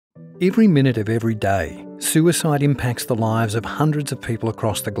Every minute of every day, suicide impacts the lives of hundreds of people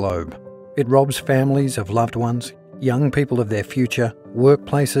across the globe. It robs families of loved ones, young people of their future,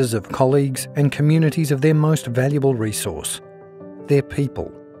 workplaces of colleagues, and communities of their most valuable resource, their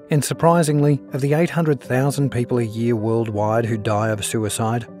people. And surprisingly, of the 800,000 people a year worldwide who die of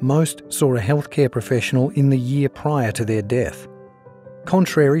suicide, most saw a healthcare professional in the year prior to their death.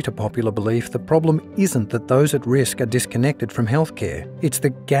 Contrary to popular belief, the problem isn't that those at risk are disconnected from healthcare. It's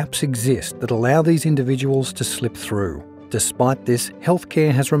that gaps exist that allow these individuals to slip through. Despite this,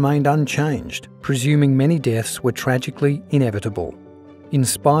 healthcare has remained unchanged, presuming many deaths were tragically inevitable.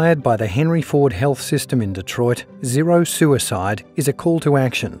 Inspired by the Henry Ford Health System in Detroit, Zero Suicide is a call to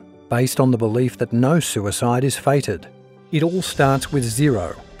action, based on the belief that no suicide is fated. It all starts with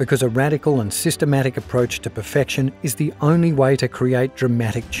zero, because a radical and systematic approach to perfection is the only way to create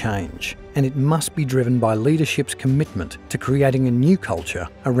dramatic change, and it must be driven by leadership's commitment to creating a new culture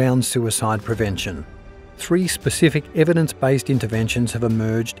around suicide prevention. 3 specific evidence-based interventions have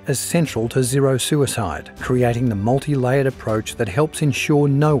emerged as central to zero suicide, creating the multi-layered approach that helps ensure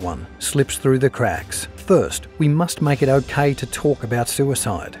no one slips through the cracks. First, we must make it okay to talk about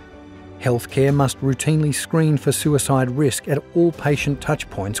suicide. Healthcare must routinely screen for suicide risk at all patient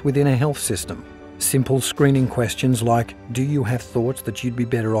touchpoints within a health system. Simple screening questions like, "Do you have thoughts that you'd be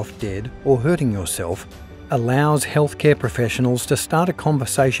better off dead or hurting yourself?" allows healthcare professionals to start a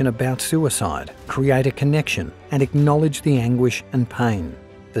conversation about suicide, create a connection, and acknowledge the anguish and pain.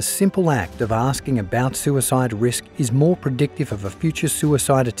 The simple act of asking about suicide risk is more predictive of a future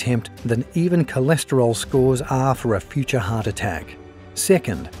suicide attempt than even cholesterol scores are for a future heart attack.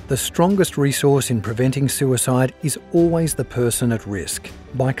 Second, the strongest resource in preventing suicide is always the person at risk.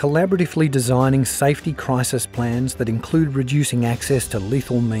 By collaboratively designing safety crisis plans that include reducing access to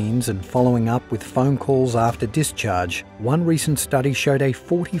lethal means and following up with phone calls after discharge, one recent study showed a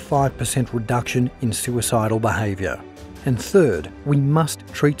 45% reduction in suicidal behaviour. And third, we must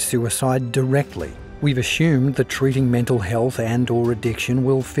treat suicide directly. We've assumed that treating mental health and/or addiction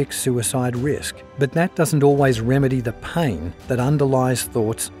will fix suicide risk, but that doesn't always remedy the pain that underlies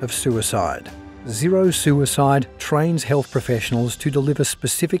thoughts of suicide. Zero Suicide trains health professionals to deliver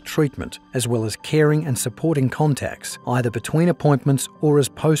specific treatment as well as caring and supporting contacts, either between appointments or as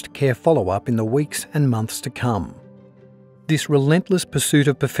post-care follow-up in the weeks and months to come. This relentless pursuit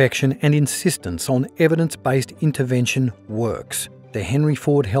of perfection and insistence on evidence-based intervention works. The Henry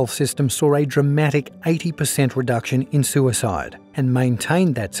Ford Health System saw a dramatic 80% reduction in suicide and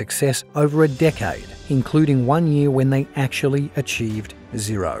maintained that success over a decade, including 1 year when they actually achieved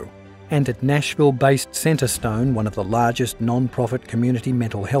zero. And at Nashville-based Centerstone, one of the largest non-profit community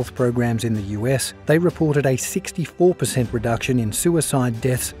mental health programs in the US, they reported a 64% reduction in suicide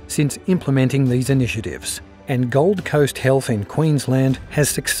deaths since implementing these initiatives. And Gold Coast Health in Queensland has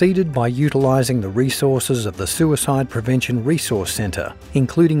succeeded by utilising the resources of the Suicide Prevention Resource Centre,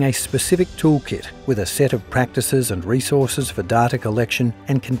 including a specific toolkit with a set of practices and resources for data collection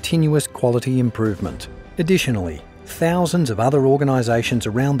and continuous quality improvement. Additionally, thousands of other organisations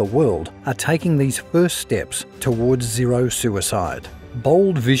around the world are taking these first steps towards zero suicide.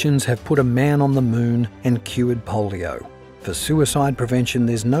 Bold visions have put a man on the moon and cured polio. For suicide prevention,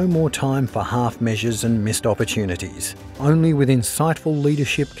 there's no more time for half measures and missed opportunities. Only with insightful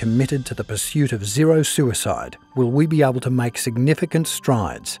leadership committed to the pursuit of zero suicide will we be able to make significant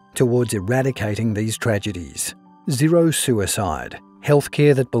strides towards eradicating these tragedies. Zero Suicide.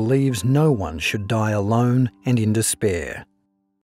 Healthcare that believes no one should die alone and in despair.